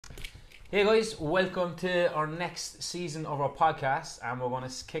Hey guys, welcome to our next season of our podcast, and we're going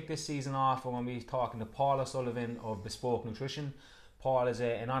to kick this season off. We're going to be talking to Paul O'Sullivan of Bespoke Nutrition. Paul is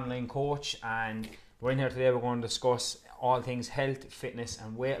an online coach, and we're in here today. We're going to discuss all things health, fitness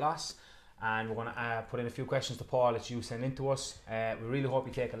and weight loss, and we're going to put in a few questions to Paul that you send in to us. We really hope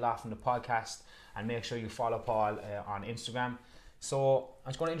you take a lot from the podcast, and make sure you follow Paul on Instagram. So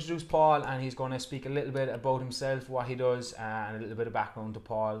I'm just going to introduce Paul, and he's going to speak a little bit about himself, what he does, and a little bit of background to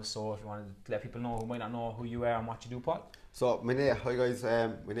Paul. So if you want to let people know who might not know who you are and what you do, Paul. So hi guys,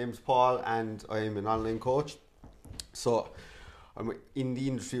 my name is Paul and I'm an online coach. So I'm in the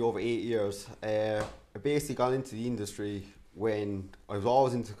industry over 8 years. I basically got into the industry when I was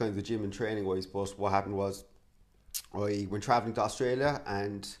always into kind of the gym and training wise, but what happened was I went travelling to Australia,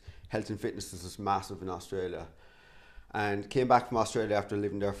 and health and fitness is just massive in Australia. And came back from Australia after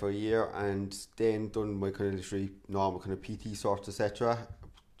living there for a year, and then done my kind of literally normal kind of PT sorts, etc.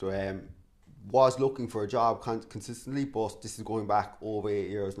 Was looking for a job consistently, but this is going back over 8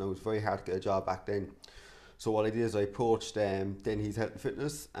 years now. It was very hard to get a job back then. So what I did is I approached Denny's Health and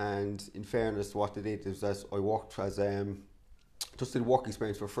Fitness, and in fairness, what they did is that I worked as just did work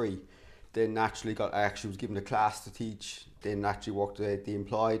experience for free. Then naturally I actually was given a class to teach. Then naturally worked. They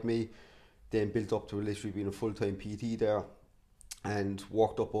employed me. Then built up to literally being a full-time PT there, and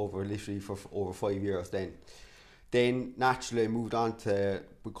worked up over literally for over 5 years then naturally I moved on to,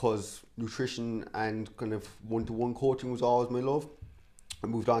 because nutrition and kind of one-to-one coaching was always my love, I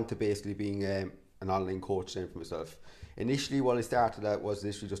moved on to basically being an online coach then for myself. Initially what I started at was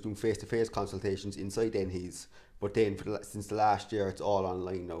literally just doing face-to-face consultations inside Denny's, but then since the last year it's all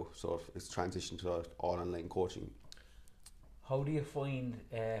online now, so it's transitioned to all online coaching. How did you find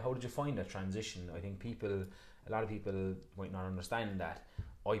that transition? I think a lot of people might not understand that.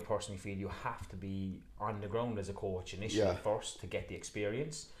 I personally feel you have to be on the ground as a coach initially first to get the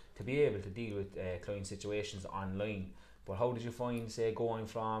experience, to be able to deal with client situations online. But how did you find, say, going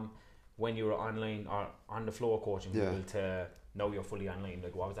from when you were online or on the floor coaching people to now you're fully online?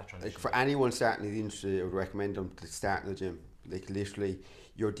 Like, what was that transition? Like, for anyone starting in the industry, I would recommend them to start in the gym. Like, literally,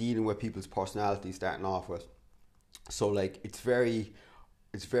 you're dealing with people's personalities starting off with. So like it's very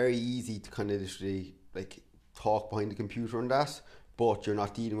easy to kind of literally like talk behind the computer and that, but you're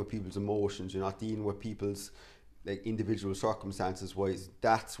not dealing with people's emotions, you're not dealing with people's like individual circumstances wise.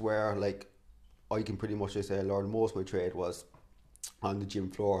 That's where like I can pretty much say I learned most of my trade was on the gym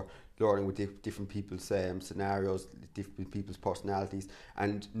floor, learning with different people's scenarios, different people's personalities,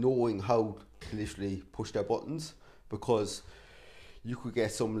 and knowing how to literally push their buttons, because you could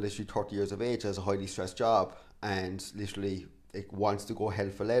get someone literally 30 years of age, has a highly stressed job, and literally like wants to go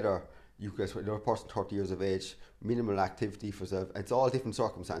hell for leather. You could get another person 30 years of age, minimal activity for self. It's all different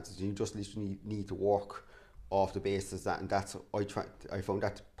circumstances. You just literally need to work off the basis that, and that's I found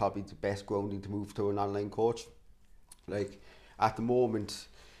that probably the best grounding to move to an online coach. Like at the moment,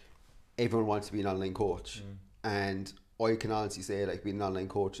 everyone wants to be an online coach, and I can honestly say like being an online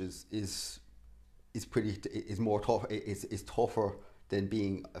coach is more tough. Is tougher than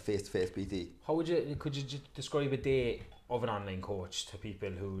being a face-to-face PT. Could you just describe a day of an online coach to people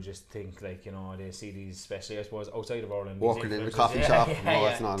who just think like, you know, they see these, especially I suppose outside of Ireland, walking in a coffee shop.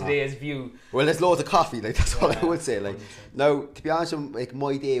 It's not today's view. Well, there's loads of coffee. Like that's what I would say. Like 100%. Now, to be honest, like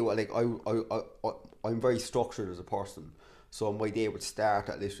my day, like I'm very structured as a person. So my day would start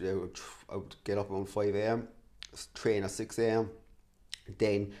at literally I would get up around 5 a.m, train at 6 a.m,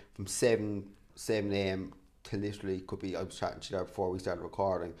 then from 7 a.m. to literally could be, I was chatting to you there before we started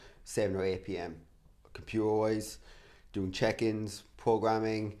recording, 7 or 8 p.m. computer wise, doing check-ins,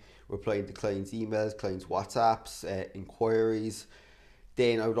 programming, replying to clients' emails, clients' WhatsApps, inquiries.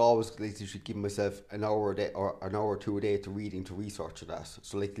 Then I would always literally give myself an hour a day or an hour or two a day to reading, to research that.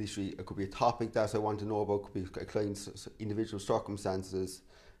 So like literally it could be a topic that I want to know about, could be a client's individual circumstances.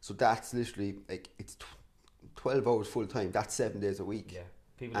 So that's literally like it's 12 hours full time. That's 7 days a week. Yeah.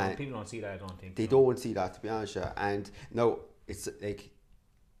 People don't see that, I don't think. They don't see that, to be honest. And no, it's like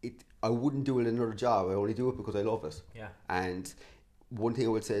I wouldn't do it in another job. I only do it because I love it. Yeah. And one thing I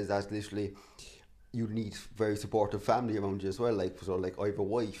would say is that literally you need very supportive family around you as well. Like, so like I have a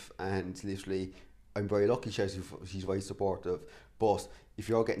wife, and literally I'm very lucky she's very supportive. But if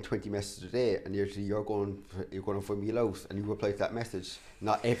you're getting 20 messages a day and you're going for a meal out and you reply to that message,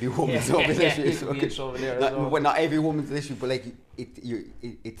 not every woman's not every woman's issue, but like it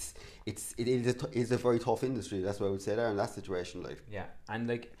is a very tough industry. That's what I would say there in that situation. Like, yeah, and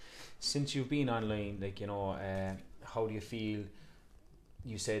like since you've been online, like, you know, how do you feel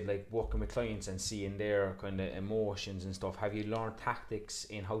you said like working with clients and seeing their kind of emotions and stuff. Have you learned tactics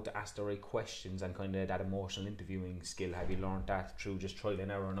in how to ask the right questions and kind of that emotional interviewing skill? Have you learned that through just trial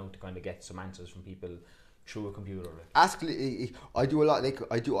and error now to kind of get some answers from people through a computer? I do a lot.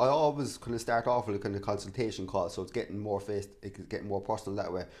 I always kind of start off with a kind of consultation call, so it's getting more it's getting more personal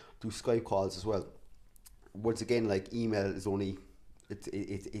that way. Do Skype calls as well. Once again, like email is only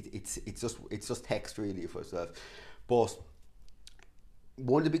it's just text really for stuff. But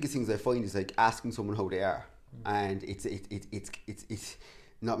one of the biggest things I find is like asking someone how they are, and it's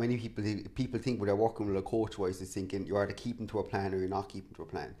not many people think when they're working with a coach wise, they're thinking you're either keeping to a plan or you're not keeping to a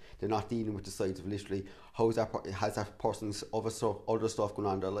plan. They're not dealing with the sides of literally has that person's other stuff going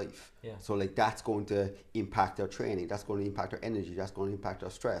on in their life. Yeah. So like that's going to impact their training, that's going to impact their energy, that's going to impact their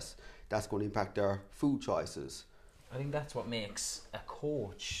stress, that's going to impact their food choices. I think that's what makes a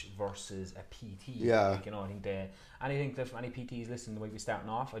coach versus a PT. Yeah. Like, you know, I think that for any PTs listening, the way we're starting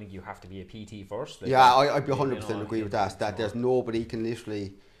off, I think you have to be a PT first. Like, yeah, I'd be 100% you know, agree with that. That there's nobody can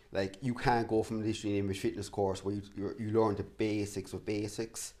literally, like, you can't go from literally an image fitness course where you learn the basics of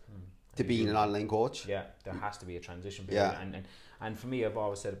basics to being an online coach. Yeah, there has to be a transition period. Yeah. And for me, I've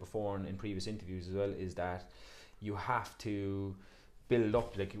always said it before in previous interviews as well, is that you have to build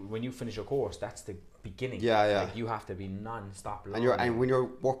up. Like when you finish your course, that's the beginning. Yeah. Like you have to be non-stop learning. And when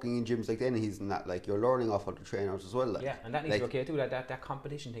you're working in gyms like Dennehy's and that, like, you're learning off other trainers as well. Like. Yeah, and that needs to be okay too. That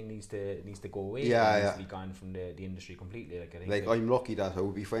competition thing needs to go away. Yeah, it needs to be gone from the industry completely. Like I think. Like I'm lucky that I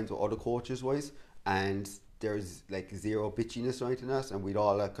would be friends with other coaches wise, and there's like zero bitchiness or anything else, and we'd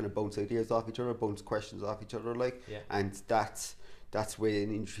all kind of bounce ideas off each other, bounce questions off each other, like. Yeah. And that's where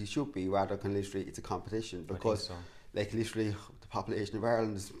an industry should be, rather than literally it's a competition, because like literally the population of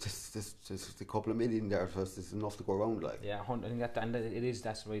Ireland is just a couple of million there, so it's enough to go around, like. Yeah, I think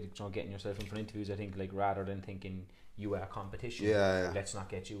that's right. You know, getting yourself in for interviews, I think, like, rather than thinking you are a competition, let's not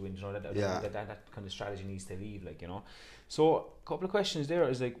get you in. You know, that kind of strategy needs to leave, like, you know. So a couple of questions there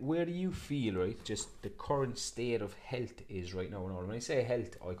is like, where do you feel, right, just the current state of health is right now? And when I say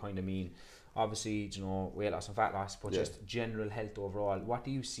health, I kind of mean obviously, you know, weight loss and fat loss, but just general health overall. What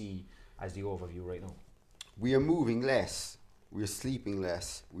do you see as the overview right now? We are moving less, we are sleeping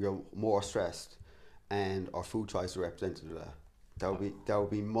less, we are more stressed, and our food choices are represented of that. That would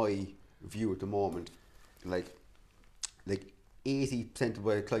be my view at the moment. Like 80% of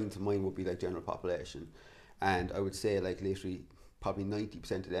my clients of mine would be like general population, and I would say like literally probably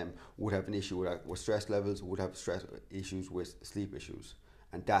 90% of them would have an issue with stress levels, would have stress issues with sleep issues,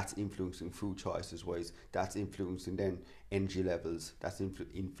 and that's influencing food choices wise. That's influencing then energy levels. That's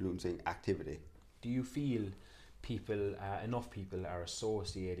influencing activity. Do you feel enough people are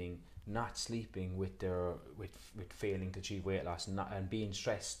associating not sleeping with their with failing to achieve weight loss, and being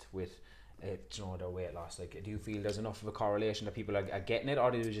stressed with you know, their weight loss? Like, do you feel there's enough of a correlation that people are getting it, or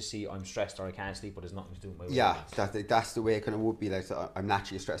do they just see I'm stressed or I can't sleep, but there's nothing to do with my weight loss? That's the way it kind of would be. Like, so I'm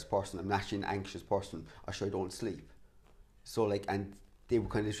naturally a stressed person, I'm naturally an anxious person, or sure I don't sleep. So like, and they would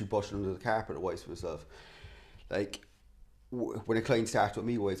kind of literally brush it under the carpet otherwise for myself. Like, when a client starts with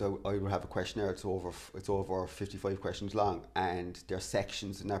me, I will have a questionnaire. It's over 55 questions long, and there's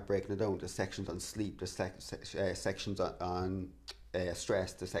sections in that, breaking it down. There's sections on sleep, there's sections on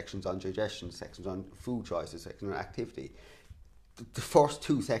stress, there's sections on digestion, sections on food choices, sections on activity. The first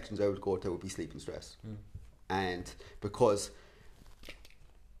two sections I would go to would be sleep and stress, and because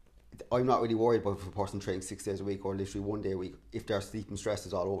I'm not really worried about if a person training 6 days a week or literally 1 day a week, if their sleep and stress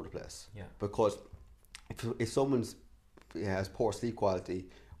is all over the place. Yeah. Because if someone's has poor sleep quality,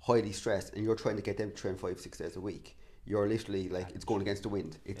 highly stressed, and you're trying to get them to train 5-6 days a week, you're literally like, it's going against the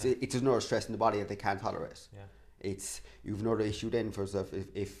wind. It's another stress in the body that they can't tolerate. Yeah. You've another issue then for yourself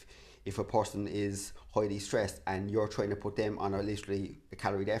if a person is highly stressed and you're trying to put them on literally a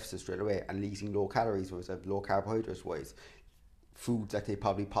calorie deficit straight away and eating low calories, low carbohydrates wise, foods that they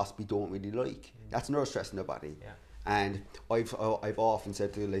probably possibly don't really like. That's another stress in their body. Yeah. And I've often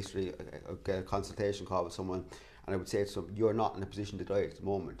said to literally get a consultation call with someone, and I would say to them, you're not in a position to diet at the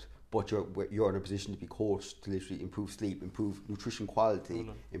moment, but you're in a position to be coached to literally improve sleep, improve nutrition quality,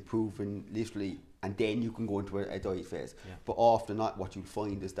 improving literally, and then you can go into a diet phase. Yeah. But often not, what you'll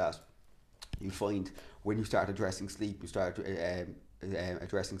find is that when you start addressing sleep, you start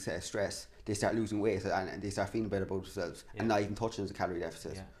addressing stress, they start losing weight and they start feeling better about themselves and not even touching the calorie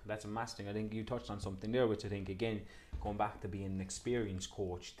deficit. Yeah, that's a massive thing. I think you touched on something there, which I think, again, going back to being an experienced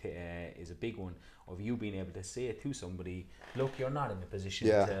coach is a big one, of you being able to say to somebody, look, you're not in a position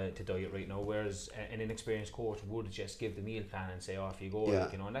to diet right now, whereas an inexperienced coach would just give the meal plan and say, off you go,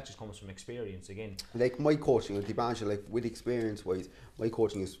 like, you know, and that just comes from experience again. Like my coaching, like with experience wise, my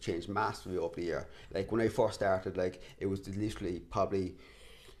coaching has changed massively over the year. Like when I first started, like it was literally probably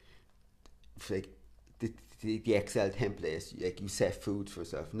like the Excel templates, like you set foods for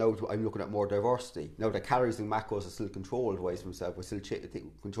yourself. Now I'm looking at more diversity. Now the calories and macros are still controlled wise for myself, we're still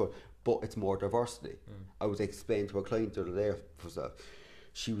controlled, but it's more diversity. I was explaining to a client the other day for myself,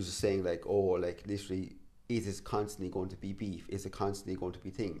 she was just saying like, oh, like literally, is it constantly going to be beef? Is it constantly going to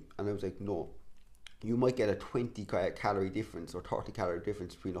be thing? And I was like, no. You might get a 20 calorie difference or 30 calorie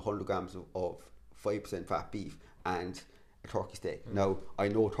difference between 100 grams of 5% fat beef and a turkey steak. Now, I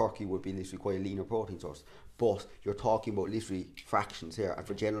know turkey would be literally quite a leaner protein source, but you're talking about literally fractions here, and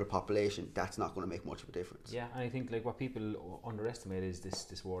for general population, that's not going to make much of a difference. Yeah, and I think like what people underestimate is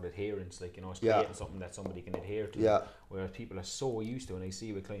this word adherence, like, you know, it's creating something that somebody can adhere to. Yeah. Whereas people are so used to, and I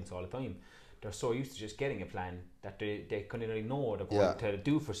see with clients all the time, they're so used to just getting a plan that they couldn't really know what they're going to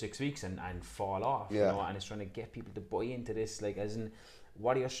do for 6 weeks and fall off. You know, and it's trying to get people to buy into this, like, as in,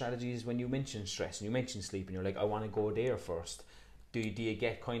 what are your strategies when you mention stress and you mention sleep and you're like, I want to go there first? Do you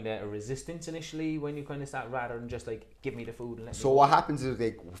get kind of a resistance initially when you kind of start, rather than just like, give me the food and let me So go? what happens is,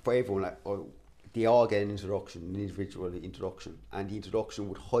 like, for everyone, like, they all get an introduction, an individual introduction, and the introduction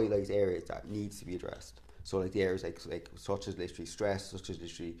would highlight areas that needs to be addressed. So like the areas like such as literally stress, such as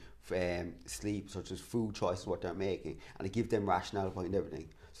literally sleep, such as food choices, what they're making, and I give them rationale behind everything.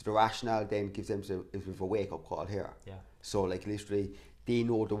 So the rationale then gives them a wake up call here. Yeah. So like literally, they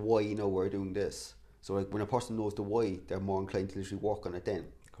know the why. You know, we're doing this. So like when a person knows the why, they're more inclined to literally work on it then.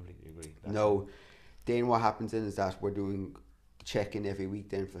 Completely agree. Now, then what happens then is that we're doing check-in every week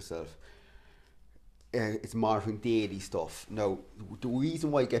then for self. It's monitoring daily stuff. Now, the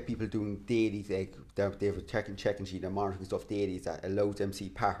reason why I get people doing daily, like they have a check-in sheet, they're monitoring stuff daily, is that allows them to see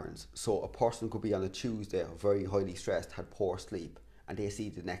patterns. So a person could be on a Tuesday, very highly stressed, had poor sleep, and they see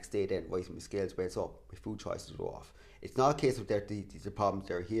the next day then, right, my scales weights up, my food choices are off. It's not a case of the problem,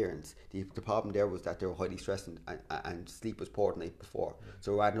 their adherence. The problem there was that they were highly stressed and sleep was poor the night before.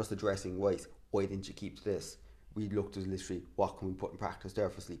 So rather than us addressing why didn't you keep to this? We looked at literally what can we put in practice there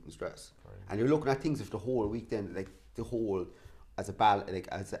for sleep and stress. And you're looking at things of the whole week then, like the whole as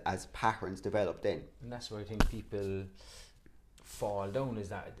as patterns develop then. And that's where I think people fall down, is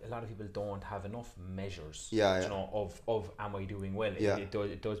that a lot of people don't have enough measures, you know, of am I doing well?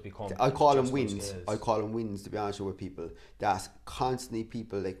 It does become, I call them wins. I call them wins, to be honest with people. That's constantly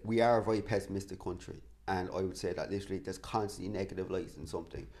people, like, we are a very pessimistic country, and I would say that literally there's constantly negative lights in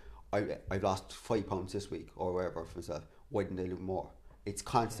something. I've lost 5 pounds this week or whatever for myself. Why didn't I do more? It's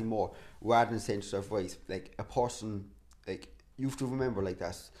constantly more, rather than saying to yourself, right, like a person, like you have to remember, like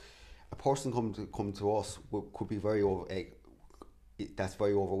that a person come to us could be very that's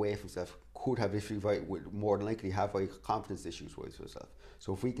very overweight for himself, could have literally would more than likely have very confidence issues with himself.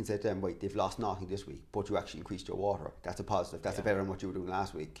 So if we can say to them, right, they've lost nothing this week, but you actually increased your water, that's a positive. That's a better than what you were doing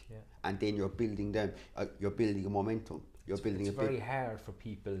last week. And then you're building them. You're building a momentum. It's very hard for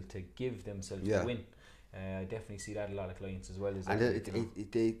people to give themselves the win. I definitely see that a lot of clients as well. And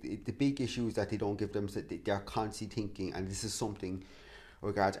the big issue is that they don't give them. They're constantly thinking, and this is something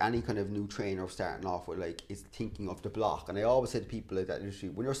regards any kind of new trainer starting off with, like, is thinking of the block. And I always say to people like that,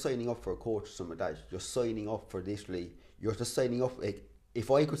 literally, when you're signing up for a coach or something like that, you're signing up for literally, you're just signing up. Like, if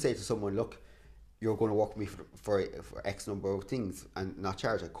I could say to someone, look, you're going to work with me for X number of things and not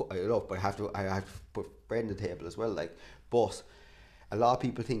charge, I love, but I have to put bread on the table as well. Like, but a lot of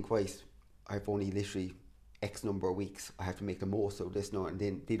people think, right, I've only literally X number of weeks, I have to make the most of this now, and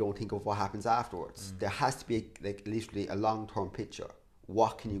then they don't think of what happens afterwards. There has to be like literally a long-term picture.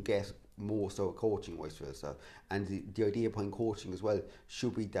 What can you get most out of coaching wise for yourself? And the idea behind coaching as well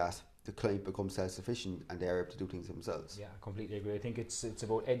should be that the client becomes self-sufficient and they're able to do things themselves. Yeah, I completely agree. I think it's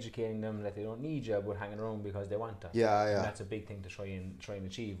about educating them that they don't need you, but hanging around because they want that. Yeah. And that's a big thing to try and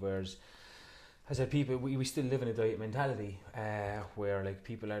achieve. Whereas, as I said, people, we still live in a diet mentality where, like,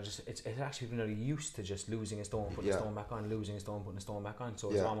 people are just, it's actually been really used to just losing a stone, putting a stone back on, losing a stone, putting a stone back on.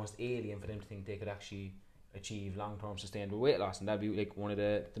 So it's almost alien for them to think they could actually achieve long-term sustainable weight loss. And that'd be like one of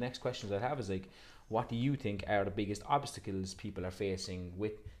the next questions I'd have is, like, what do you think are the biggest obstacles people are facing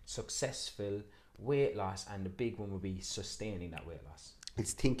with successful weight loss? And the big one would be sustaining that weight loss.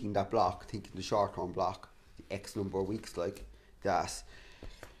 It's thinking that block, thinking the short-term block, the X number of weeks, like that.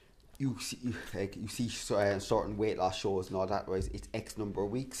 You see certain weight loss shows and all that, right? It's X number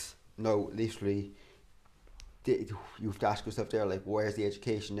of weeks. no, literally, you have to ask yourself there, like, where's the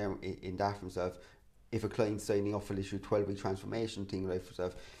education there in that for himself? If a client's signing up for literally 12-week transformation thing, right, for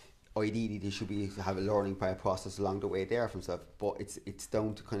himself, ideally they should be have a learning process along the way there for himself. But it's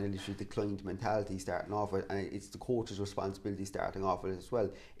down to kind of literally the client mentality starting off with, and it's the coach's responsibility starting off with it as well.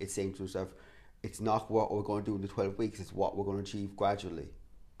 It's saying to himself, it's not what we're going to do in the 12 weeks, it's what we're going to achieve gradually.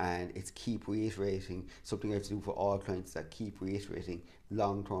 And it's keep reiterating something I have to do for all clients, that keep reiterating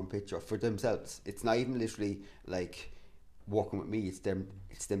long-term picture for themselves. It's not even literally like working with me,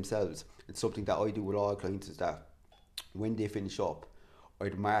 it's themselves. It's something that I do with all clients, is that when they finish up,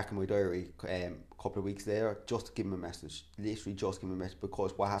 I'd mark in my diary a couple of weeks later just to give them a message. Literally just give them a message,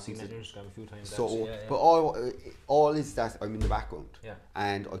 because what happens I've seen that on Instagram a few times. so, actually, yeah. but all is that I'm in the background,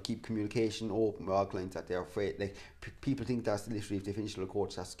 and I keep communication open with all clients that they're afraid. Like people think that's literally, if they finish the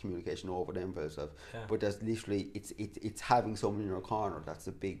course, that's communication over them for themselves. Yeah. But that's literally it's having someone in your corner. That's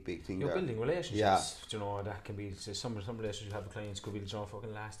a big thing. You're there. building relationships. Yeah. You know, that can be some relationships you have with clients could be, you know,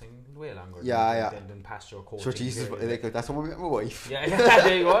 fucking lasting way longer. Than past your coaching. Sure, Jesus, like that's someone with my wife. Yeah,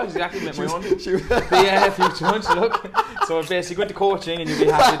 there you go. Exactly, met my own. Yeah, future one. So look, so basically go into coaching and you'll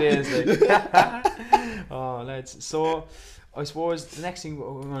be happy days. Like. Oh, lads. So I suppose the next thing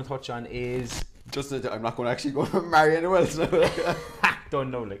we're going to touch on is just that I'm not going to actually go and marry anyone else.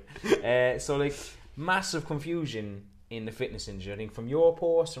 Don't know, like. So like massive confusion in the fitness industry. I think from your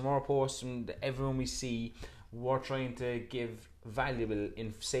posts, from our posts, from everyone we see, we're trying to give valuable,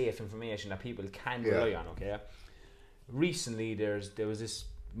 safe information that people can rely on. Okay. Recently, there was this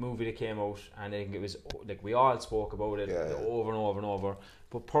movie that came out, and I think it was like we all spoke about it over and over and over.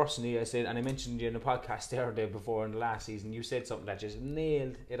 But personally, I said, and I mentioned you in the podcast the other day before in the last season, you said something that just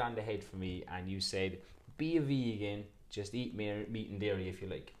nailed it on the head for me, and you said, be a vegan, just eat meat and dairy if you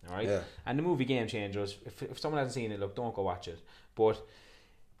like, all right? Yeah. And the movie Game Changers, if someone hasn't seen it, look, don't go watch it. But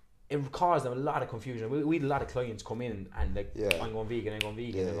it caused them a lot of confusion. We had a lot of clients come in and like, I'm going vegan.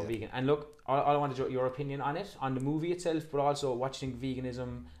 And look, I wanted your opinion on it, on the movie itself, but also what you think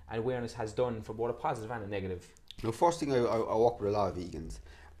veganism and awareness has done for both a positive and a negative. The first thing, I work with a lot of vegans,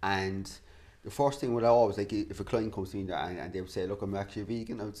 and the first thing what I always, like, if a client comes to me and they would say, look, I'm actually a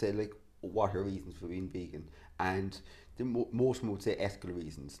vegan, I would say, like, what are reasons for being vegan? And most of them would say ethical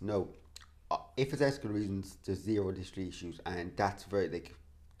reasons. No, if it's ethical reasons, there's zero dietary issues, and that's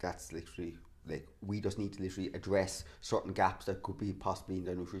that's literally, like, we just need to literally address certain gaps that could be possibly in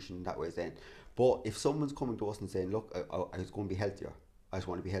their nutrition in that way then. But if someone's coming to us and saying, look, I was going to be healthier, I just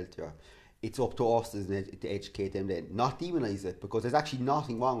want to be healthier, it's up to us, isn't it, to educate them then, not demonise it, because there's actually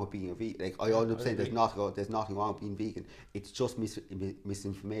nothing wrong with being a vegan. Like, I end up saying there's nothing wrong with being vegan. It's just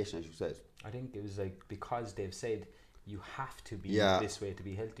misinformation, as you said. I think it was like, because they've said you have to be this way to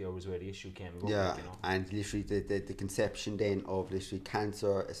be healthy, or was where the issue came about. Yeah, like, you know? And literally the conception then of literally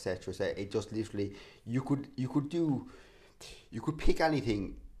cancer, etc. It just literally, you could pick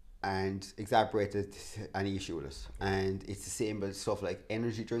anything and exacerbate any issue with it. And it's the same with stuff like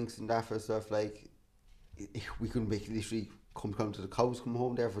energy drinks and that for stuff. Like, we can make literally come to the cows come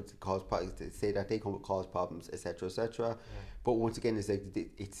home there for to cause problems. They say that they come to cause problems, etc. But once again, it's like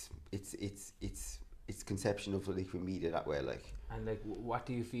it's conception of like media that way, like. And like, what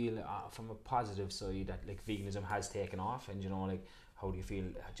do you feel from a positive side that like veganism has taken off, and you know, like, how do you feel?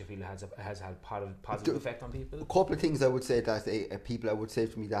 Do you feel it has had positive effect on people? A couple of things I would say that people I would say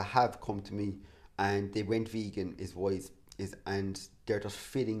to me that have come to me and they went vegan and they're just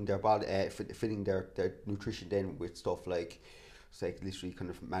fitting their body, fitting their nutrition then with stuff like, it's like literally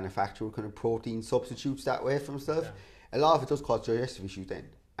kind of manufactured kind of protein substitutes that way for themselves. Yeah. A lot of it does cause digestive issues then,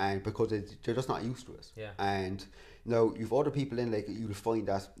 and because they're just not used to it. Yeah. And now you've other people in, like, you'll find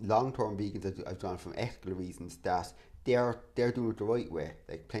that long-term vegans that I've done from ethical reasons, that they're doing it the right way,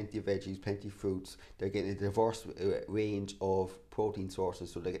 like plenty of veggies, plenty of fruits. They're getting a diverse range of protein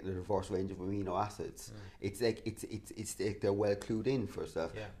sources, so they're getting a diverse range of amino acids. It's like it's like they're well clued in for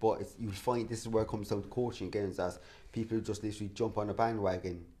stuff. Yeah. But you'll find this is where it comes down to coaching again, is that people just literally jump on a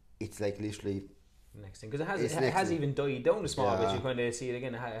bandwagon. It's like literally next thing, because it has even died down a small bit. You kind of see it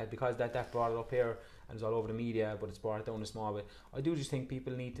again because that brought it up here and it's all over the media, but it's brought it down a small bit. I do just think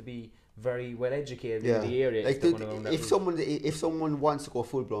people need to be very well educated in the area. Like if someone wants to go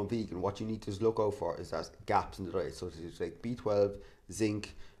full blown vegan, what you need to look out for is that gaps in the diet. So it's like B12,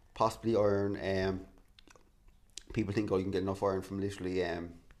 zinc, possibly iron. People think, you can get enough iron from literally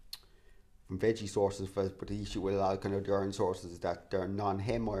from veggie sources, but the issue with a lot of kind of the iron sources is that they're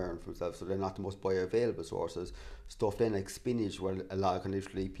non-hem iron for themselves, so they're not the most bioavailable sources. Stuff then like spinach, where a lot of kind of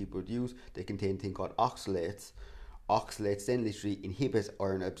literally people would use, they contain a thing called oxalates. oxalates then literally inhibit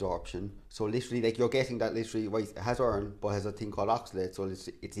iron absorption. So literally, like, you're getting that literally, right, it has iron, but has a thing called oxalate, so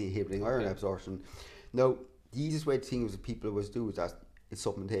it's inhibiting iron absorption. Now, the easiest way to think of people always do is that it's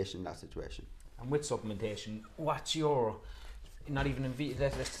supplementation in that situation. And with supplementation, what's your, not even in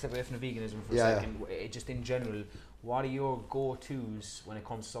let's step away from the veganism for a second, just in general, what are your go-tos when it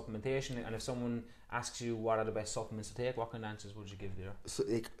comes to supplementation? And if someone asks you what are the best supplements to take, what kind of answers would you give there? So,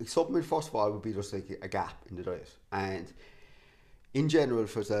 like, supplement, first of all, would be just like a gap in the diet. And in general,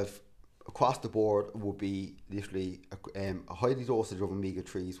 for yourself, across the board, would be literally a highly dosage of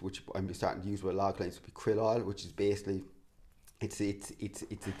omega-3s, which I'm starting to use with a lot of clients, would be krill oil, which is basically, it's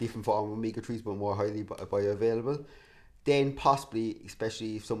a different form of omega-3s, but more highly bioavailable. Then possibly,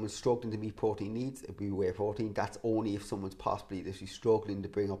 especially if someone's struggling to meet protein needs, it'd be whey protein. That's only if someone's possibly literally struggling to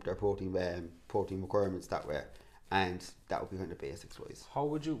bring up their protein requirements that way. And that would be kind of basics wise. How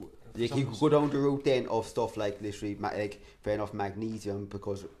would you... You could go down the route then of stuff like literally, like, fair enough, magnesium,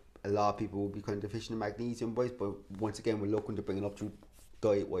 because a lot of people will be kind of deficient in magnesium wise, but once again, we're looking to bring it up through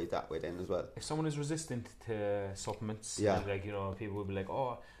diet wise that way then as well. If someone is resistant to supplements, Yeah. like, you know, people would be like,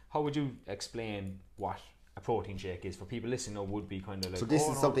 oh, how would you explain what a protein shake is for people listening? Or would be kind of like, so this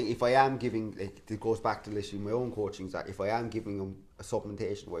is something, if I am giving, like, it goes back to literally my own coaching, that if I am giving them a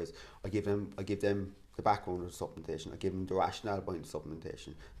supplementation wise, I give them the background of supplementation, I give them the rationale behind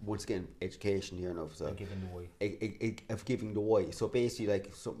supplementation. Once again, education here now. So giving the why. Of giving the why. So basically,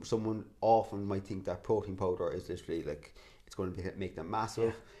 like, someone often might think that protein powder is literally like, it's going to make them massive.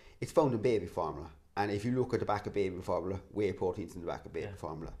 Yeah. It's found in baby formula. And if you look at the back of baby formula, whey protein's in the back of baby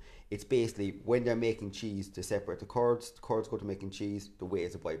formula. It's basically, when they're making cheese, to separate the curds go to making cheese, the whey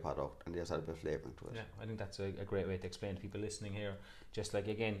is a byproduct, and they just add a bit of flavouring to it. Yeah, I think that's a great way to explain to people listening here. Just like,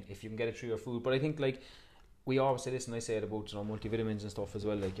 again, if you can get it through your food. But I think, like, we always say this, and I say it about, you know, multivitamins and stuff as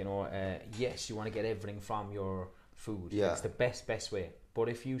well. Like, you know, yes, you want to get everything from your food. Yeah. It's the best way. But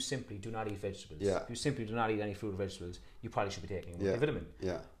if you simply do not eat vegetables, if you simply do not eat any fruit or vegetables, you probably should be taking a multivitamin.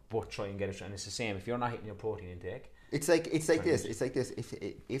 Yeah. But try and get it, and it's the same if you're not hitting your protein intake. It's like this.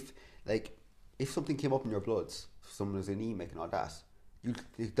 If something came up in your bloods, someone was anemic and all that,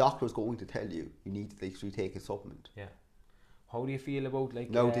 the doctor is going to tell you need to actually take a supplement. Yeah. How do you feel about, like...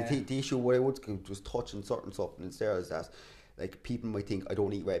 No, the issue what I would just touch on certain supplements there is that, like, people might think, I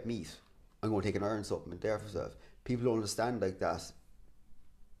don't eat red meat, I'm going to take an iron supplement there for myself. People don't understand, like, that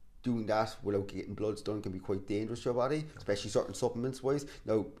doing that without getting bloods done can be quite dangerous to your body, especially certain supplements wise.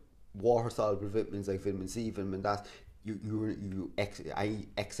 Now, water soluble vitamins like vitamin C, vitamin that, I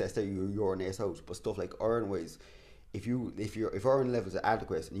excess there, you urinate out. But stuff like iron wise, if iron levels are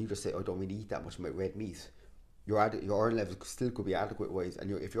adequate and you just say, I don't really eat that much of my red meat, your iron levels still could be adequate wise,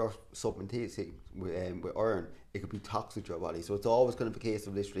 and if you're supplementing with iron, it could be toxic to your body. So it's always kind of a case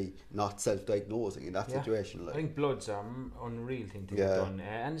of literally not self-diagnosing in that situation. Like, I think bloods are an unreal thing to get done,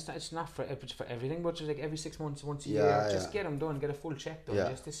 and it's not for everything, but just like every 6 months, once a year, just get them done, get a full check done,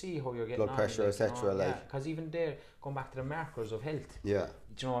 just to see how you're getting blood pressure, etc. Because even there, going back to the markers of health, you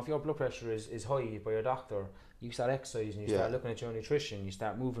know, if your blood pressure is high by your doctor, you start exercising, you start looking at your nutrition, you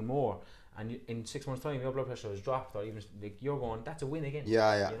start moving more, and in 6 months' time your blood pressure has dropped, or even like you're going, that's a win again. You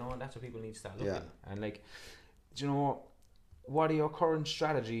know, and that's what people need to start looking. And like, do you know, what are your current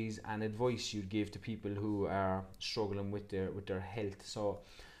strategies and advice you'd give to people who are struggling with their health? So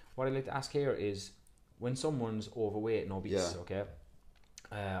what I'd like to ask here is, when someone's overweight and obese, okay,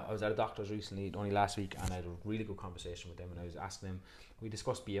 I was at a doctor's recently, only last week, and I had a really good conversation with them, and I was asking them, we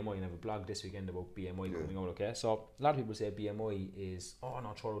discussed BMI, and I have a blog this weekend about BMI coming out, okay? So a lot of people say BMI is,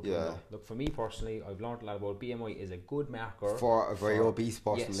 throw it out. Look, for me personally, I've learned a lot about BMI is a good marker for a very obese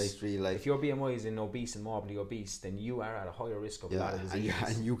person. Like, if your BMI is in obese and morbidly obese, then you are at a higher risk of a lot of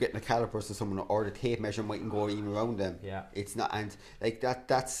diseases. And you getting a calipers to someone, or the tape measure mightn't go even around them. It's not, and like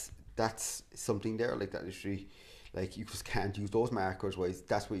that's something there, like that literally. Like, you just can't use those markers wise.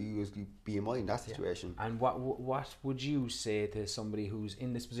 That's what you use BMI in that situation. And what would you say to somebody who's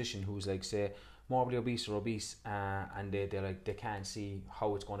in this position, who's like, say, morbidly obese or obese, and they're like, they can't see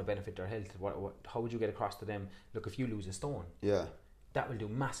how it's going to benefit their health? How would you get across to them? Look, if you lose a stone, that will do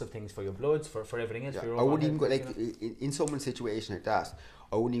massive things for your bloods, for everything else. For your I wouldn't even go, like, in someone's situation like that,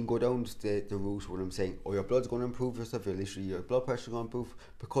 I wouldn't even go down to the route where I'm saying, your blood's going to improve yourself, your blood pressure's going to improve,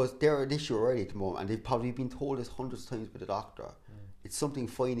 because they're an issue already at the moment, and they've probably been told this hundreds of times by the doctor. It's something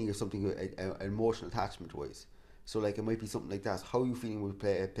finding or something an emotional attachment wise. So, like, it might be something like that. How are you feeling with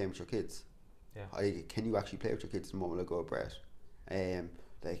playing with your kids? Can you actually play with your kids the moment I go abreast?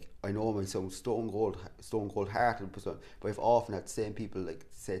 Like, I know I sound stone cold hearted, but I've often had the same people, like,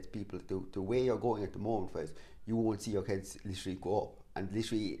 said to people, the way you're going at the moment, guys, you won't see your kids literally go up. And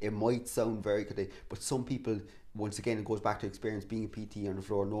literally, it might sound very good, but some people, once again, it goes back to experience being a PT on the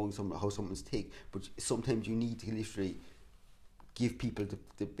floor, knowing how someone's tick. But sometimes you need to literally give people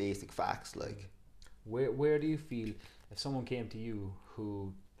the basic facts. Like, where do you feel if someone came to you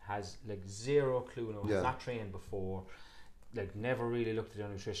who has like zero clue, has not trained before, like never really looked at their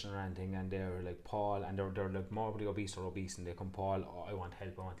nutrition or anything, and they're like, Paul, and they're like morbidly obese, and they come, Paul, I want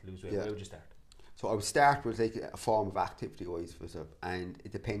help, I want to lose weight. Where would you start? So I would start with like a form of activity wise for yourself, and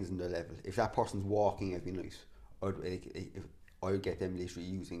it depends on the level. If that person's walking every night, I'd get them literally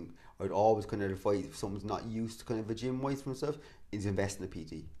using. I'd always kind of advise if someone's not used to kind of a gym wise for themselves, is invest in a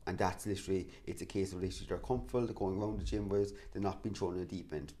PT, and that's literally, it's a case of literally they're comfortable, they're going around the gym wise, they're not being thrown in a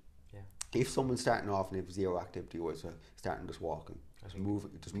deep end. If someone's starting off and they have zero activity wise, starting just walking,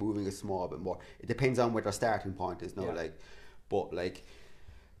 just moving a small bit more. It depends on where their starting point is now, but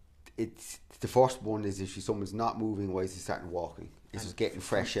it's the first one is if someone's not moving wise, is starting walking. It's just getting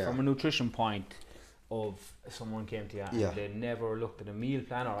fresh air. From a nutrition point of, if someone came to you and they never looked at a meal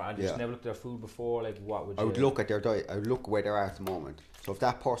plan or just never looked at their food before, like what would you... I would look at their diet. I would look where they're at the moment. So if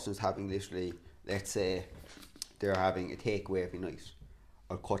that person's having literally, let's say they're having a takeaway every night,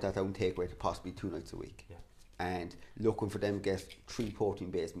 I'll cut that down takeaway to possibly 2 nights a week. And looking for them to get 3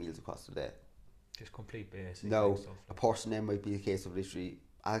 protein-based meals across the day. Just complete basic No, stuff. a person then might be a case of literally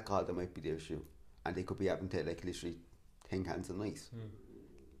alcohol that might be the issue, and they could be having to like literally 10 cans of night.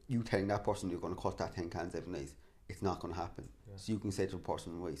 You telling that person you're going to cut that 10 cans every night, it's not going to happen. So you can say to the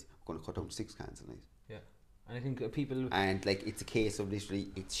person, "Wait, we're going to cut down 6 cans a night." And I think people, and like it's a case of literally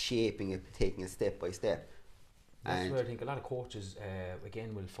it's shaping it, taking it step by step. That's where I think a lot of coaches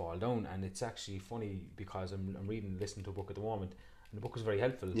again will fall down, and it's actually funny because I'm listening to a book at the moment, and the book was very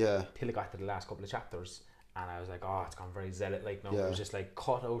helpful till it got to the last couple of chapters, and I was like, oh, it's gone very zealot like now. It was just like,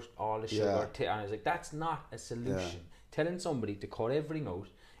 cut out all the sugar, and I was like, that's not a solution. Telling somebody to cut everything out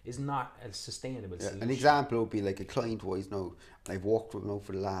is not a sustainable solution. An example would be like a client wise now, and I've worked with him now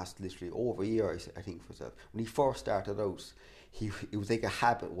for the last literally over a year, I think, for himself. When he first started out, it was like a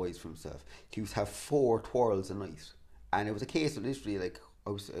habit wise for himself. He used to have 4 twirls a night, and it was a case of literally like,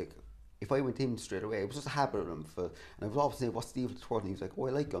 I was like, if I went in straight away, it was just a habit of him. And I was always saying, what's the deal with the twirls? And he was like, oh,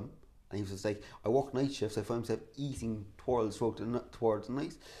 I like them. And he was just like, I work night shifts, I find myself eating twirls throughout the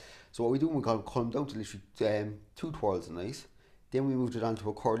night. So what we do, we cut them down to literally 2 twirls a night. Then we moved it on to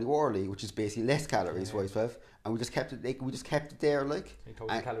a curly whirly, which is basically less calories wise, and we just kept it there, like,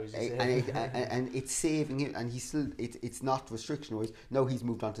 and it's saving it, and he's still, it's not restriction wise. Now he's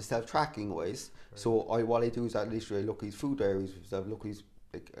moved on to self-tracking wise. So what I do is that literally I look at his food diaries, look at his,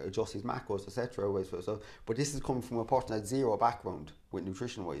 like, adjust his macros, etc. wise. So, but this is coming from a person that had zero background with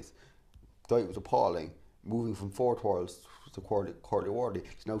nutrition wise. Diet was appalling. Moving from 4 twirls to curly whirly,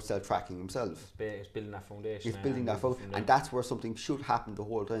 he's now self-tracking himself. It's building that foundation. It's building that foundation, and that's where something should happen the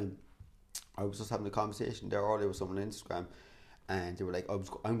whole time. I was just having a conversation there earlier with someone on Instagram, and they were like,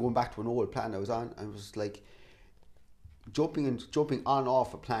 I'm going back to an old plan I was on. I was like, jumping on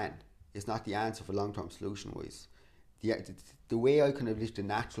off a plan is not the answer for long-term solution wise. The way I kind of literally, the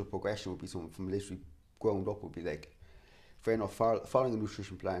natural progression would be something from literally ground up would be like, fair enough, following a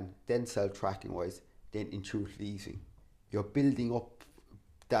nutrition plan, then self-tracking wise, then intuitive eating. You're building up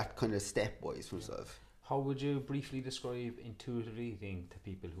that kind of stepwise for yourself. How would you briefly describe intuitive eating to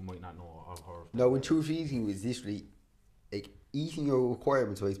people who might not know or heard? No, intuitive eating is literally like eating your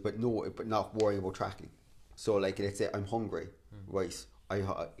requirements wise, but not worrying about tracking. So like, let's say I'm hungry, right? I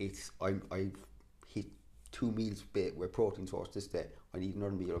hit 2 meals with protein source this day. I need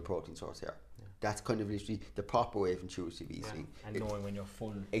another meal of protein source here. That's kind of literally the proper way of intuitive eating. And knowing when you're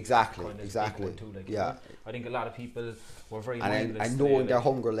full. Exactly. Too, like, I think a lot of people were very mindless. And knowing their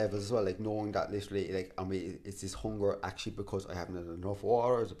hunger levels as well, like knowing that literally, like, I mean, is this hunger actually because I haven't had enough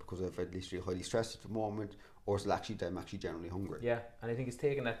water? Is it because I've had literally highly stressed at the moment? Or is it actually that I'm actually generally hungry? Yeah, and I think it's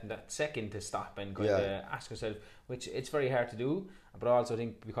taking that second to stop and kind of ask yourself, which it's very hard to do, but I also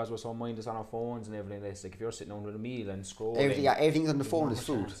think because we're so mindless on our phones and everything, it's like if you're sitting down with a meal and scrolling, everything on the phone is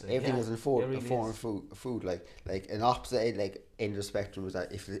food. Everything is on the phone. Really the phone is food. Like an opposite end of the spectrum is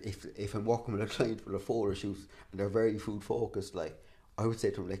that if I'm working with a client with a photo shoot and they're very food focused, like, I would say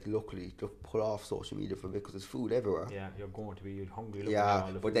to them, like, luckily, pull off social media for a bit because there's food everywhere. Yeah, you're going to be hungry.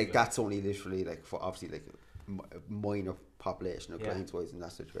 But like that's only literally like for obviously like minor population of clients wise in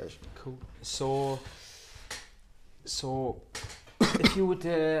that situation. Cool. So if you would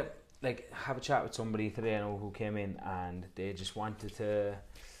like have a chat with somebody today, who came in and they just wanted to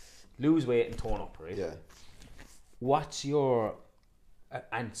lose weight and tone up, right? Yeah. What's your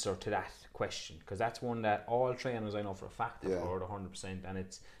answer to that question? Because that's one that all trainers I know for a fact have heard 100%, and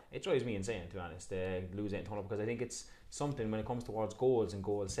it drives me insane, to be honest. Lose weight and tone up, because I think it's something when it comes towards goals and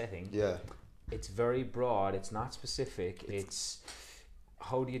goal setting. Yeah. It's very broad. It's not specific. It's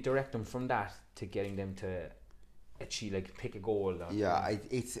how do you direct them from that to getting them to achieve, like, pick a goal?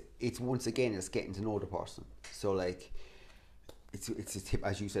 It's once again, it's getting to know the person. So like, it's a tip,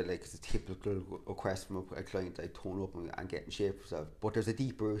 as you said, like it's a typical request from a client, like tone up and get in shape for yourself. But there's a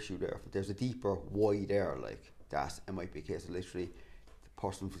deeper issue there. There's a deeper why there, like that. It might be a case of literally the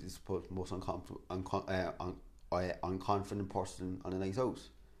person is the most unconfident person on a night out.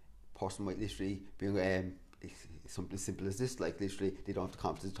 Person might literally be something as simple as this, like literally they don't have the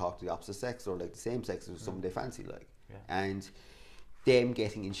confidence to talk to the opposite sex or like the same sex or someone they fancy, like, and them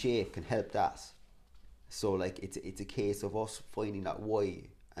getting in shape can help that. So like it's a case of us finding that why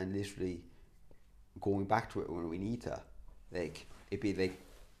and literally going back to it when we need to. Like it'd be like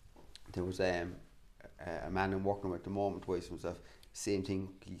there was a man I'm working with at the moment, who himself, same thing.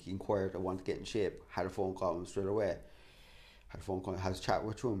 He inquired, I want to get in shape. Had a phone call him straight away. Had a chat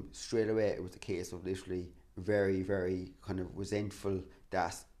with him straight away. It was a case of literally very, very kind of resentful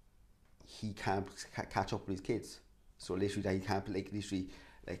that he can't catch up with his kids. So literally that he can't, like literally,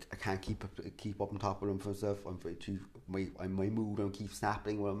 like I can't keep up on top of him for himself. I'm very too my mood and keep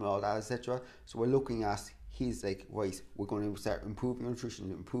snapping with him and all that, etc. So we're looking at his, like, right, we're going to start improving your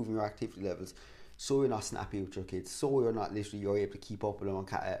nutrition, improving your activity levels, so you're not snappy with your kids, so you're not literally, you're able to keep up with them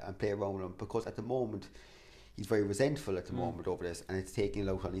and play around with them, because at the moment he's very resentful at the moment over this, and it's taking it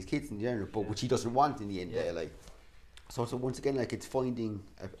out on his kids in general, but which he doesn't want in the end there, like. So once again, like, it's finding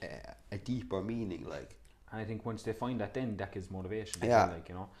a deeper meaning, like. And I think once they find that, then that gives motivation. Yeah. Like,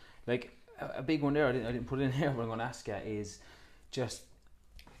 you know, like a big one there, I didn't put it in here, but I'm going to ask you, is just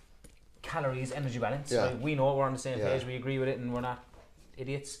calories, energy balance. Yeah. Like, we know we're on the same page, we agree with it, and we're not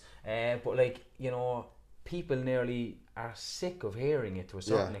idiots. But like, you know, people nearly are sick of hearing it to a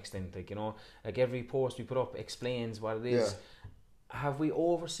certain extent. Like, you know, like every post we put up explains what it is. Have we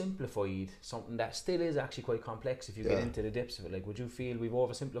oversimplified something that still is actually quite complex if you get into the depths of it? Like, would you feel we've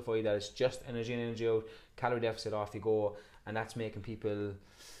oversimplified that it's just energy in, energy out, calorie deficit, off you go, and that's making people,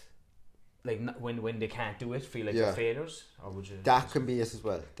 like, when they can't do it, feel like they're failures? Or would you? That can be yes as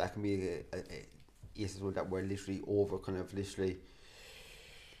well. That can be yes as well, that we're literally literally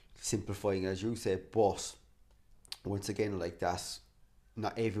simplifying, as you said. But once again, like, that's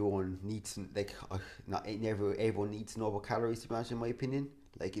not everyone needs, like, everyone needs to know about calories, to be honest, in my opinion.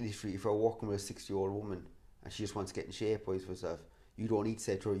 Like, literally, if you're working with a 60-year-old woman and she just wants to get in shape for herself, you don't need to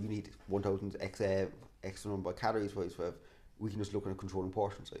say to her, you need 1,000 extra number of calories for herself. We can just look at a controlling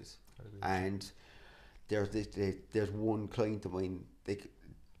portion size. And there's one client of mine, like,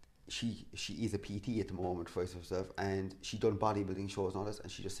 she is a PT at the moment for herself, and she done bodybuilding shows and all this,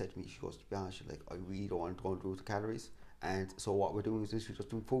 and she just said to me, she goes, to be honest, she's like, I really don't want to go through the calories. And so what we're doing is literally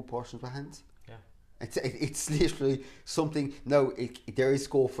just doing full portions with hands. Yeah, it's literally something. Now there is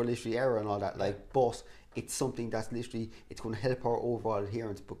scope for literally error and all that, like, but it's something that's literally, it's going to help her overall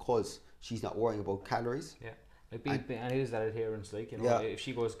adherence because she's not worrying about calories. Yeah, like, and it is that adherence, like, you know, if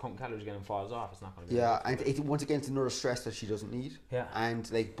she goes counting calories again and falls off, it's not going to be. Yeah, and it, once again, it's another stress that she doesn't need. Yeah, and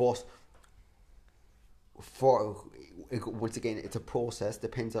like, but for once again, it's a process.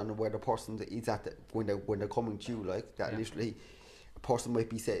 Depends on where the person is at when they're coming to you, like that. Literally, a person might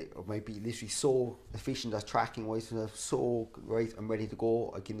be literally so efficient as tracking wise, so right, I'm ready to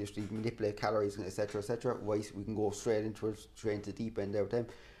go. I can literally manipulate calories and etc. Right, we can go straight into the deep end there with them.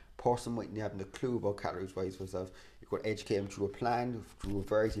 Person might not have a clue about calories wise for themselves. You've got to educate them through a plan, through a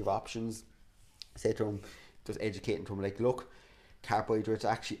variety of options. Say to them, just educating them, like, look, carbohydrates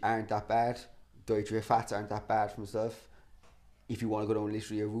actually aren't that bad. Dietary fats aren't that bad for myself. If you want to go down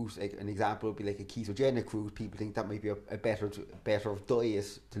literally a route, like an example would be like a ketogenic route, people think that might be a better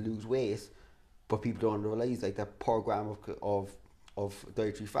diet to lose weight, but people don't realise, like, that per gram of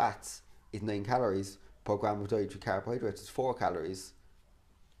dietary fats is 9 calories, per gram of dietary carbohydrates is 4 calories.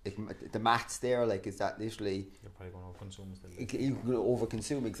 Like, the maths there, like, is that literally you're probably going to overconsume still. You're going to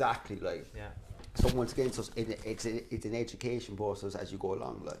overconsume, exactly, like. Yeah. So once again, so it's an education process as you go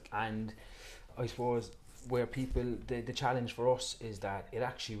along, like. And I suppose where people, the challenge for us is that it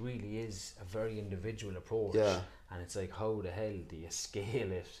actually really is a very individual approach. Yeah. And it's like, how the hell do you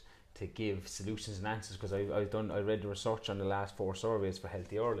scale it to give solutions and answers? Because I read the research on the last 4 surveys for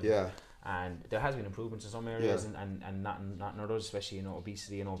Healthy Ireland. Yeah. And there has been improvements in some areas, and not in others, especially, you know,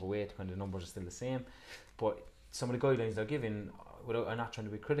 obesity and overweight, kind of numbers are still the same. But some of the guidelines they're giving, I'm not trying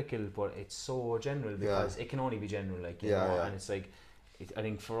to be critical, but it's so general because it can only be general, like, you know, and it's like, I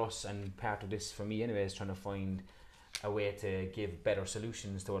think for us, and part of this for me anyway, is trying to find a way to give better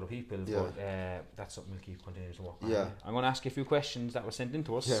solutions to other people, but that's something we'll keep continuing to work on. I'm going to ask you a few questions that were sent in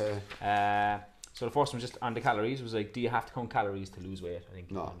to us. So the first one just on the calories was like, do you have to count calories to lose weight? I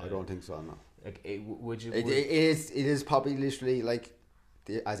think. No, I don't think so. No. Like, would you? It is probably literally like,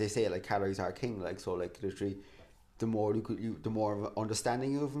 as they say, like calories are king. Like so, like literally, the more the more of an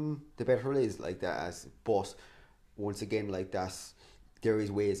understanding of them, the better it is. Like that. But once again, like there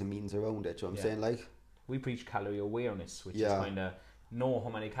is ways and means around it. You know what I'm saying? Like, we preach calorie awareness, which is kind of know how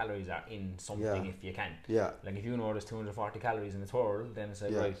many calories are in something if you can. Yeah. Like if you know there's 240 calories in the twirl, then it's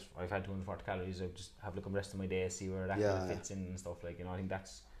like, right, I've had 240 calories, I'll just have a look at the rest of my day, see where that kind of fits in and stuff. Like, you know, I think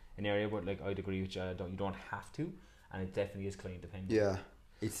that's an area where, like, I'd agree with you, you don't have to, and it definitely is client dependent. Yeah.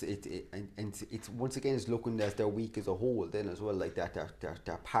 It's once again, it's looking at their week as a whole then as well, like that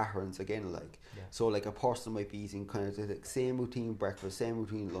their patterns again, like so like a person might be eating kind of the same routine breakfast, same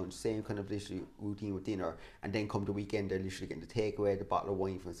routine lunch, same kind of literally routine with dinner, and then come the weekend they're literally getting the takeaway, the bottle of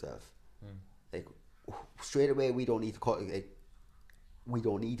wine for themselves. Like straight away we don't need to we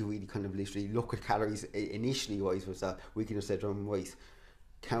don't need to really kind of literally look at calories initially wise with that. We can just say to them, right,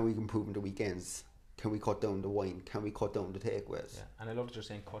 can we improve in the weekends? Can we cut down the wine? Can we cut down the takeaways? Yeah, and I love that you're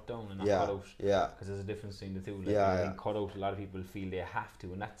saying cut down and not cut out. Yeah. Because there's a difference between the two. Like, I think cut out, a lot of people feel they have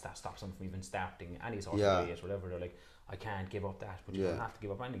to, and that stops them from even starting any sort of diet, whatever. They're like, I can't give up that, but you don't have to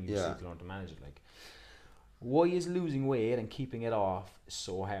give up anything. You just need to learn to manage it. Like, why is losing weight and keeping it off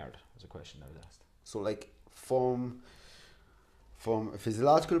so hard? Was a question that was asked. So, like, from a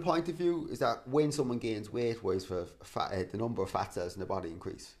physiological point of view, is that when someone gains weight, wise for the number of fat cells in the body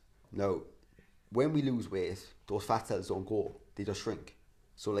increase. Now, when we lose weight, those fat cells don't go; they just shrink.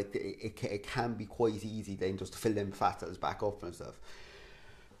 So, like, it can be quite easy then just to fill them fat cells back up and stuff.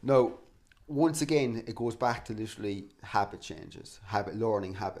 Now, once again, it goes back to literally habit changes,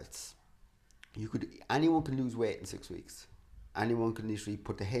 learning habits. Anyone can lose weight in 6 weeks. Anyone can literally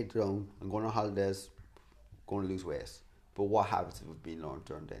put the head down and go on holidays, going to lose weight. But what habits have been learned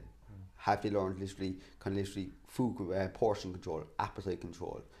during then? Have they learned literally food portion control, appetite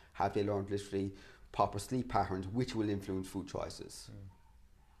control? Have they learned literally proper sleep patterns, which will influence food choices?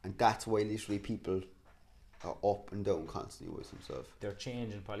 And that's why literally people are up and down constantly with themselves. They're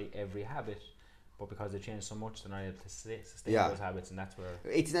changing probably every habit, but because they change so much, they're not able to sustain those habits, and that's where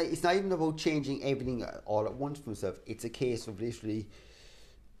it's not even about changing everything all at once for themselves. It's a case of literally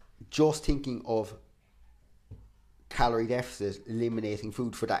just thinking of calorie deficit, eliminating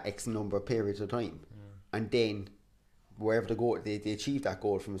food for that X number of periods of time, and then wherever they go, they achieve that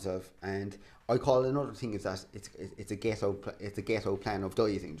goal for themselves. And I call it, another thing is that it's a ghetto plan of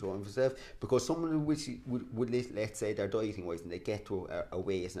dieting, do you know what I'm saying? Because someone which would let's say they're dieting wise and they get to a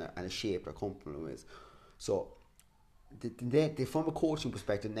weight and a shape they're comfortable with. So from a coaching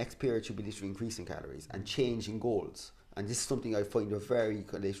perspective, next period should be literally increasing calories and changing goals. And this is something I find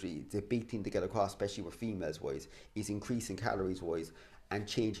literally the big thing to get across, especially with females wise, is increasing calories wise and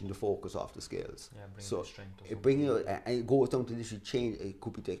changing the focus off the scales. Yeah, so strength it goes down to literally change. It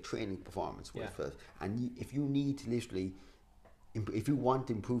could be like training performance wise first. And if you need to literally, if you want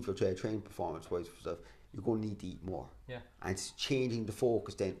to improve your training performance wise stuff, you're going to need to eat more. Yeah. And it's changing the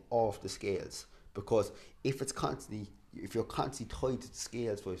focus then off the scales, because if you're constantly tied to the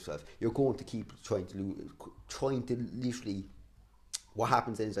scales for yourself, you're going to keep trying to literally. What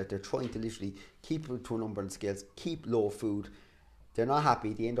happens then is that they're trying to literally keep it to a number on the scales, keep low food. They're not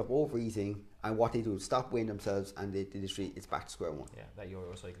happy. They end up overeating, and what they do is stop weighing themselves, and they literally it's back to square one. Yeah, that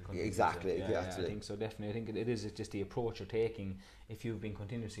yo-yo cycle. Exactly. Yeah, I think so. Definitely, I think it is just the approach you're taking. If you've been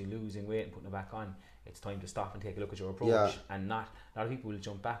continuously losing weight and putting it back on, it's time to stop and take a look at your approach. And not a lot of people will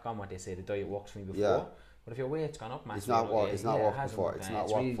jump back on what they say the diet worked for me before. Yeah. But if your weight's gone up massively, it's not working for. It's not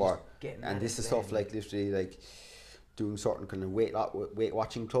working for. And this is stuff like literally like doing certain kind of weight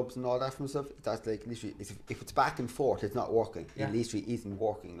watching clubs and all that from stuff. That's like literally, if it's back and forth, it's not working. It literally isn't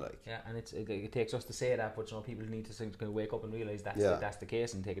working. Like and it takes us to say that, but people need to kind of wake up and realise that's the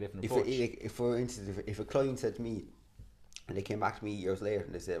case and take a different approach. If for instance, if a client said to me, and they came back to me years later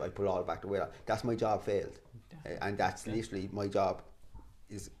and they said I put all back the weight on, that's my job failed, and that's literally my job.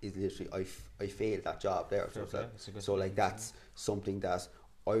 Is literally I failed that job there. So like that's something that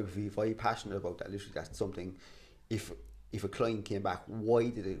I would be very passionate about. That literally that's something. If a client came back, why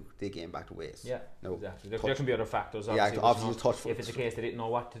did they came back to weight? Yeah, no, exactly. There can be other factors. Obviously, if it's a case they didn't know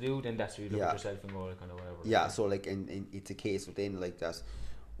what to do, then that's where you look at yourself and go like, kind of whatever. Yeah, so like, and it's a case of then like that.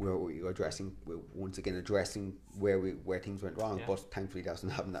 We're addressing where things went wrong, but thankfully that doesn't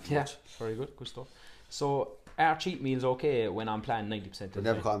happen that much. Yeah, very good stuff. So are cheat meals okay when I'm planning 90% of the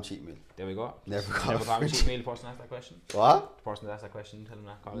never call them cheat meal. There we go. Never call them cheat meal. The person asked that question. What? The person that asked that question, tell them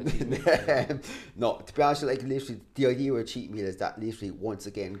not call it cheat meal. No, to be honest, like literally the idea with cheat meal is that literally once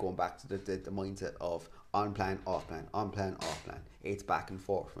again going back to the mindset of on plan, off plan, on plan, off plan. It's back and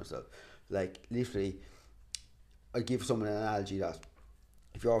forth for myself. Like literally, I give someone an analogy that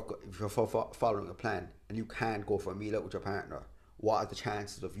if you're following a plan and you can't go for a meal out with your partner, what are the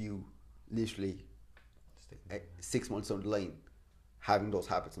chances of you literally 6 months down the line having those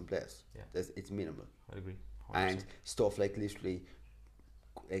habits in place? Yeah. It's minimal. I agree. 100%. And stuff like literally,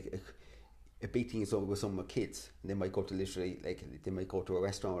 a big thing is with some of my kids. They might go to literally they might go to a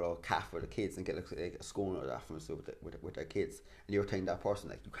restaurant or a cafe for the kids and get like a scone or that from with their kids, and you're telling that person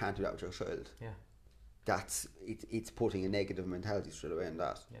like you can't do that with your child. Yeah. That's it's putting a negative mentality straight away in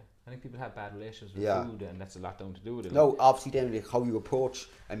that. Yeah, I think people have bad relations with food, and that's a lot down to do with it. No, obviously then like how you approach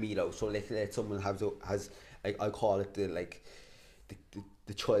a meal out. So like let someone has like I call it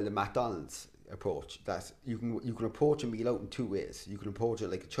the child at McDonald's approach. That you can approach a meal out in two ways. You can approach it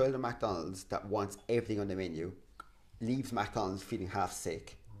like a child at McDonald's that wants everything on the menu, leaves McDonald's feeling half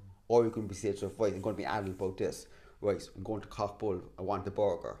sick, or you can be saying to yourself, right, I'm going to be adult about this. Right, I'm going to Cockbull. I want the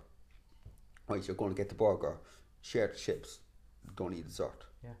burger. Right, you're going to get the burger, share the chips, don't eat dessert.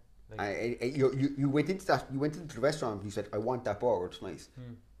 Yeah. Like, you went into that. You went into the restaurant and you said, I want that burger, it's nice.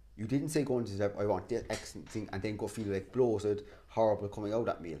 You didn't say going to say, I want this excellent thing, and then go feel like bloated, horrible coming out of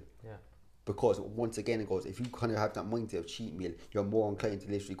that meal. Yeah. Because once again it goes, if you kind of have that mindset of cheat meal, you're more inclined to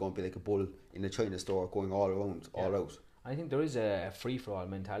literally go and be like a bull in a China store going all around, all out. I think there is a free-for-all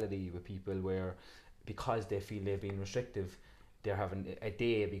mentality with people where because they feel they've been restrictive, they're having a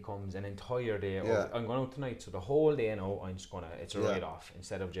day becomes an entire day of, I'm going out tonight, so the whole day now I'm just gonna, it's a write-off,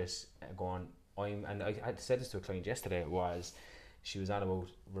 instead of just going, and I said this to a client yesterday, was she was on about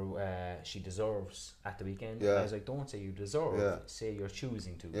she deserves at the weekend. And I was like, don't say you deserve, say you're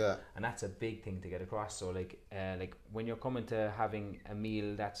choosing to. And that's a big thing to get across. So like when you're coming to having a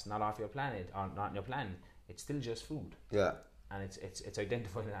meal that's not off your planet or not in your plan, it's still just food. And it's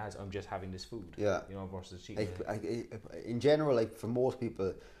identifying it as, I'm just having this food. You know, versus cheating. In general, like for most people,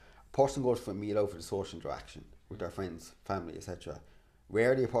 a person goes for a meal out for the social interaction with their friends, family, etc.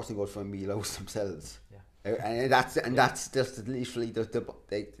 Rarely a person goes for a meal out themselves. And that's just literally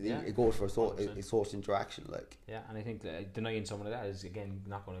it goes for a social interaction, like. And I think denying someone of that is again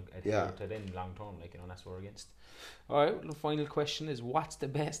not going to adhere to them long term, like, you know, that's what we're against. All right, the final question is, what's the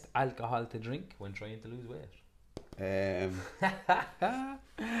best alcohol to drink when trying to lose weight?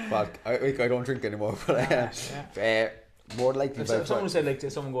 Well, I don't drink anymore, but more likely. If someone said, like,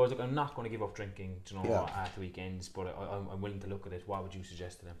 someone goes, look, I'm not going to give up drinking, you know, at the weekends, but I'm willing to look at it, what would you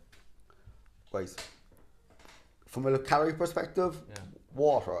suggest to them? Right. From a calorie perspective,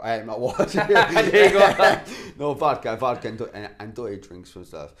 water. Not water. There you go. No, vodka and diet drinks and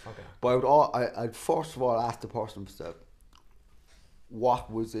stuff. Okay. But I'd first of all ask the person themselves,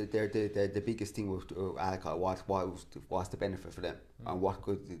 what was the biggest thing with alcohol? What's the benefit for them, and what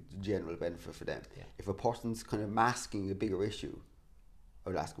could the general benefit for them? If a person's kind of masking a bigger issue, I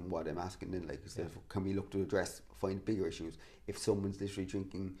would ask them what they're masking. Then, like, can we look to find bigger issues? If someone's literally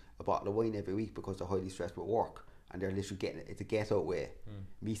drinking a bottle of wine every week because they're highly stressed with work, and they're literally getting it, it's a get out way.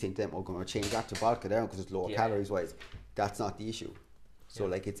 Me saying to them, I'm going to change that to vodka there because it's lower calories wise. That's not the issue. So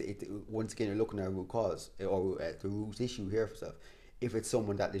like it once again, you're looking at a root cause or the root issue here for stuff. If it's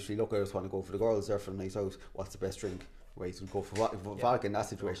someone that literally, look, I just want to go for the girls there for a nice house, what's the best drink? Right, so go for vodka in that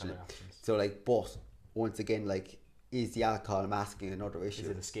situation. So like, but once again, like, is the alcohol masking another issue? Is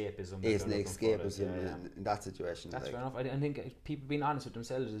it escapism? Is it escapism in that situation? That's fair enough. I think people being honest with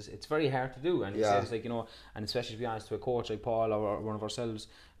themselves it's very hard to do, and he says, like, you know, and especially to be honest to a coach like Paul or one of ourselves,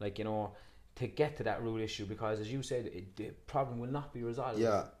 like, you know, to get to that root issue, because as you said, the problem will not be resolved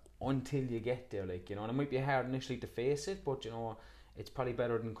until you get there, like, you know, and it might be hard initially to face it, but, you know, it's probably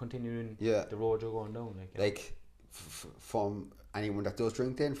better than continuing the road you're going down, like from anyone that does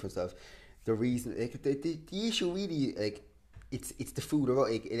drink then for stuff. The reason, like, the issue really, like, it's the food. Or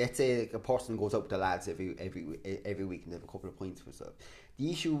like, let's say like, a person goes out with the lads every week and they have a couple of pints for stuff.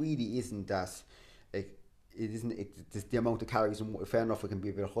 The issue really isn't that, like, it's the amount of calories, and fair enough, it can be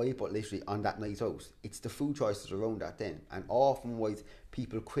a bit high, but literally on that night out, it's the food choices around that then. And often wise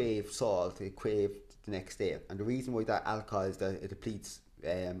people crave salt, they crave the next day, and the reason why that alcohol is that it depletes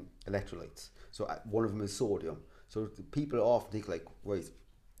electrolytes. So one of them is sodium. So people often think like, right,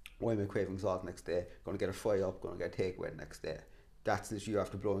 why am I craving salt next day? Going to get a fry up, going to get a takeaway the next day. That's literally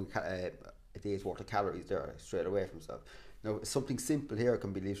after blowing a day's worth of calories there straight away from stuff. Now, something simple here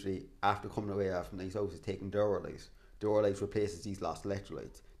can be literally, after coming away after nice house, is taking Duralite. Duralite replaces these lost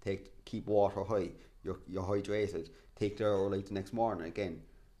electrolytes. Keep water high, you're hydrated. Take Duralite the next morning again.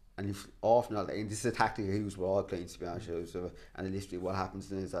 And if often, and this is a tactic I use with all clients, to be honest. And literally what happens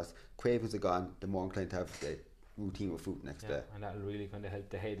then is that cravings are gone, the more inclined to have the routine with food next day. And that'll really kind of help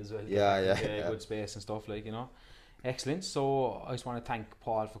the head as well. Yeah. Good space and stuff, like, you know. Excellent. So I just want to thank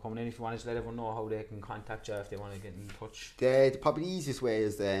Paul for coming in. If you want to let everyone know how they can contact you if they want to get in touch. Probably the easiest way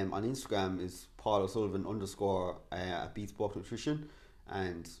is on Instagram is Paul O'Sullivan _ at Bespoke Nutrition,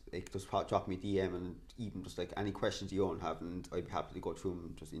 and just drop me a DM, and even just like any questions you don't have, and I'd be happy to go through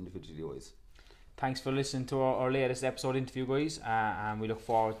them just individually wise. Thanks for listening to our latest episode interview, guys, and we look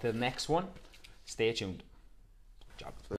forward to the next one. Stay tuned. Good job.